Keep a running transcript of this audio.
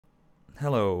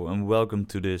Hello and welcome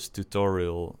to this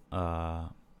tutorial.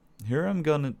 Here I'm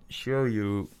gonna show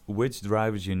you which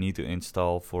drivers you need to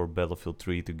install for Battlefield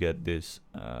 3 to get this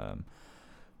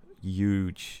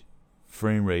huge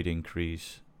frame rate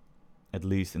increase, at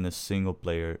least in a single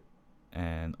player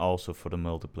and also for the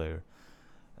multiplayer.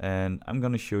 And I'm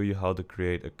gonna show you how to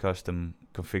create a custom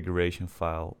configuration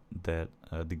file that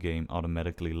the game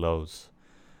automatically loads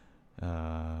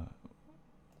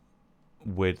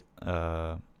with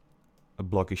a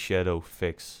blocky shadow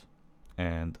fix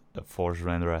and a force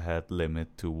render ahead limit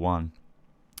to 1.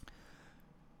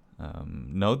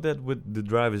 Note that with the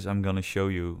drivers I'm gonna show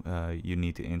you, you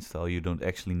need to install, you don't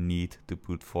actually need to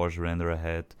put force render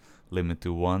ahead limit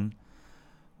to 1,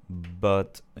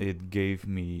 but it gave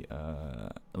me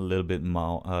a little bit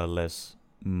less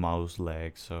mouse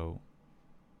lag, so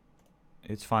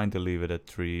it's fine to leave it at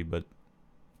 3, but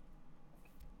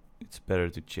it's better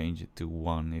to change it to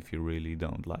 1 if you really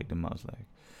don't like the mouse lag.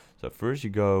 So first you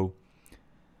go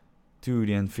to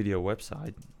the NVIDIA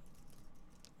website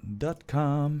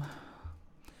 .com,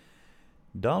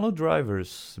 download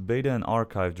drivers, beta and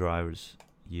archive drivers,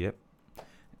 yep,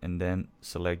 and then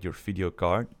select your video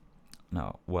card.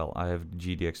 Now, well, I have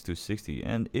GTX 260,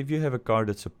 and if you have a card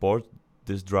that supports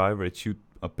this driver, it should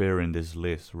appear in this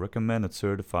list, recommended,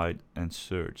 certified, and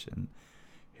search, and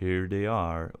here they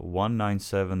are,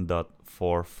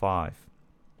 197.45.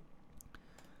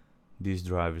 These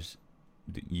drivers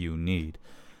you need.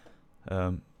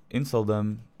 Install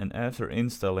them, and after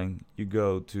installing, you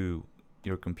go to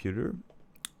your computer.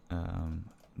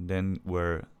 Then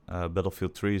where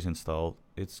Battlefield 3 is installed,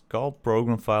 it's called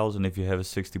Program Files, and if you have a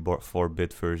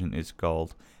 64-bit version, it's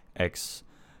called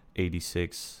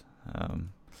x86.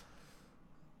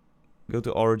 Go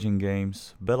to Origin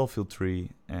Games, Battlefield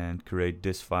 3, and create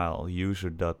this file,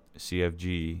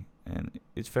 user.cfg, and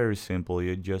it's very simple.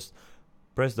 You just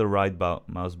press the right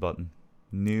mouse button,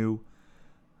 new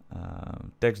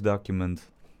text document,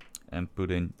 and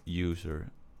put in user.cfg.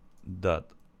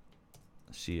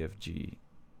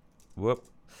 Whoop.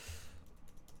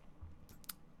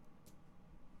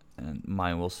 And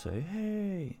mine will say,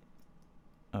 hey.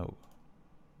 Oh,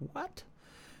 what?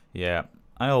 Yeah,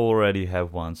 I already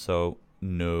have one, so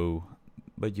no,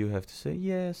 but you have to say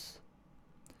yes.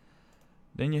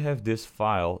 Then you have this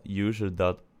file,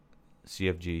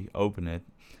 user.cfg, open it,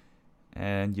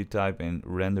 and you type in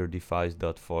render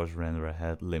device.force render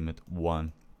ahead limit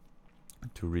 1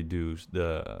 to reduce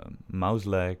the mouse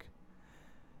lag,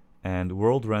 and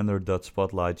world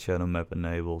render.spotlight shadow map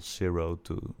enable 0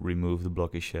 to remove the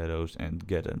blocky shadows and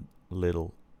get a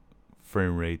little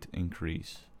frame rate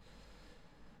increase.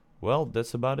 Well,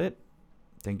 that's about it.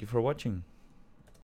 Thank you for watching.